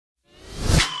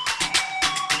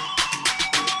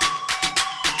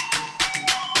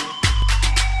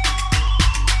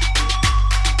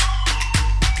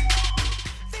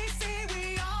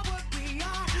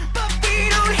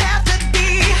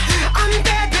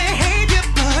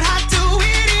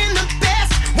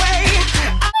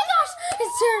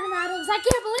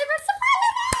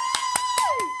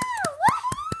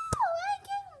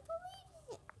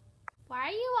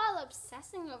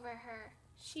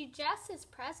Bestie Jess is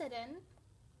president.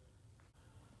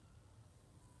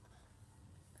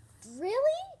 Really?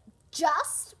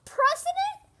 Just president?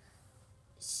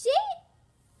 She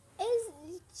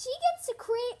gets to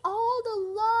create all the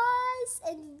laws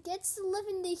and gets to live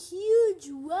in the huge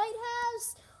White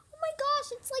House. Oh my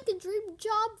gosh, it's like a dream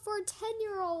job for a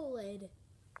 10-year-old.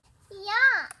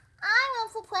 Yeah, I ran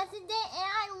for president and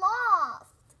I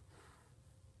lost.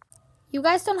 You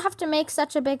guys don't have to make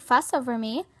such a big fuss over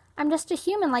me. I'm just a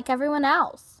human like everyone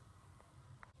else.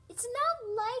 It's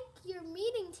not like you're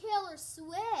meeting Taylor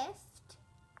Swift.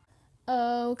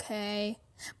 Okay.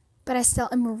 But I still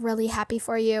am really happy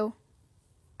for you.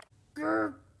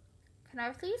 Can I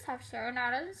please have Sharon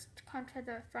Adams to come to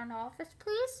the front office,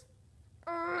 please?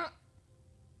 Oh,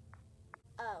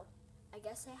 I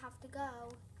guess I have to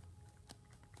go.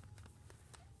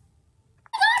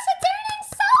 Oh my gosh, it's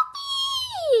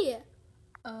Sophie!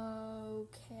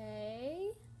 Okay.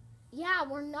 Yeah,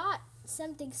 we're not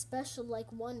something special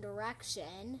like One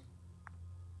Direction.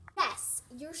 Yes,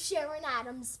 you're Sharon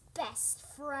Adams' best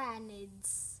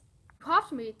friends. You have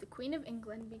to meet the Queen of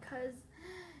England because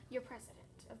you're president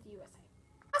of the USA.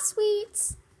 Ah,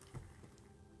 sweets.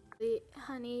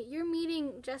 Honey, your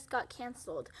meeting just got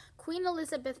canceled. Queen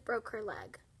Elizabeth broke her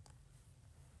leg.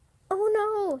 Oh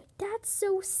no, that's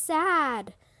so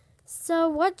sad. So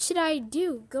what should I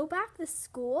do? Go back to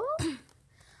school?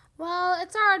 Well,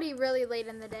 it's already really late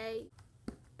in the day.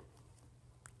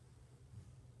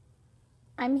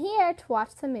 I'm here to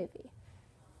watch the movie.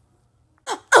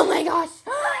 Oh my gosh!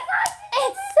 Oh my gosh!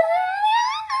 It's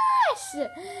Smash!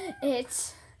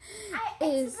 It's the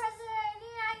President of the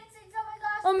United States. Oh my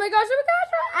gosh! oh my gosh!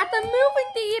 At the movie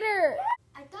theater.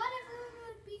 I thought everyone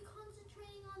would be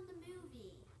concentrating on the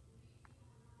movie.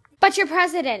 But you're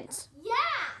president. Yeah!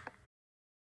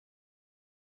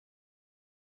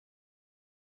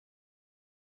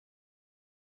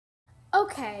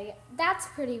 Okay, that's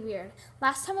pretty weird.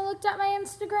 Last time I looked at my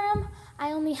Instagram,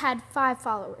 I only had 5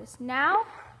 followers. Now,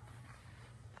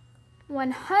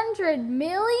 100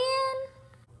 million?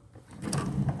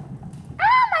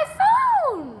 Ah, my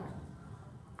phone!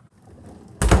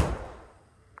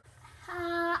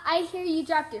 I hear you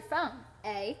dropped your phone,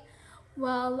 eh?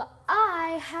 Well,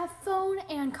 I have phone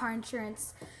and car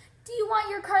insurance. Do you want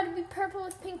your car to be purple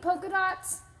with pink polka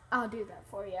dots? I'll do that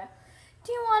for you.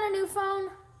 Do you want a new phone?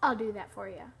 I'll do that for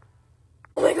you.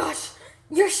 Oh my gosh,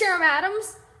 you're Sharon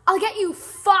Adams? I'll get you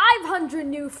 500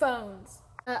 new phones.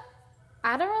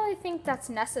 I don't really think that's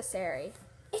necessary.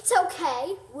 It's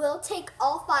okay. We'll take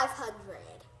all 500.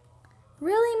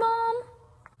 Really, Mom?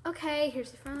 Okay,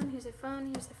 here's your phone, here's your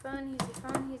phone, here's your phone, here's your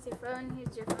phone, here's your phone,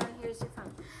 here's your phone, here's your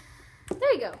phone.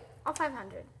 There you go, all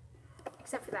 500.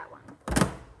 Except for that one.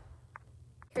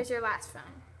 Here's your last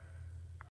phone.